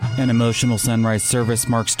An emotional sunrise service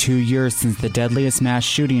marks 2 years since the deadliest mass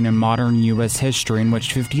shooting in modern U.S. history, in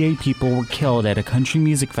which 58 people were killed at a country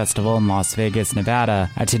music festival in Las Vegas,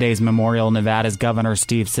 Nevada. At today's memorial, Nevada's Governor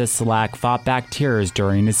Steve Sisolak fought back tears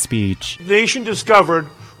during his speech. The nation discovered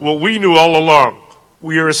what we knew all along.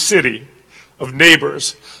 We are a city of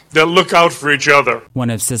neighbors that look out for each other.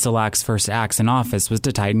 One of Sisolak's first acts in office was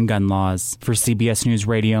to tighten gun laws. For CBS News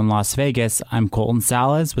Radio in Las Vegas, I'm Colton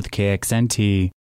Salas with KXNT.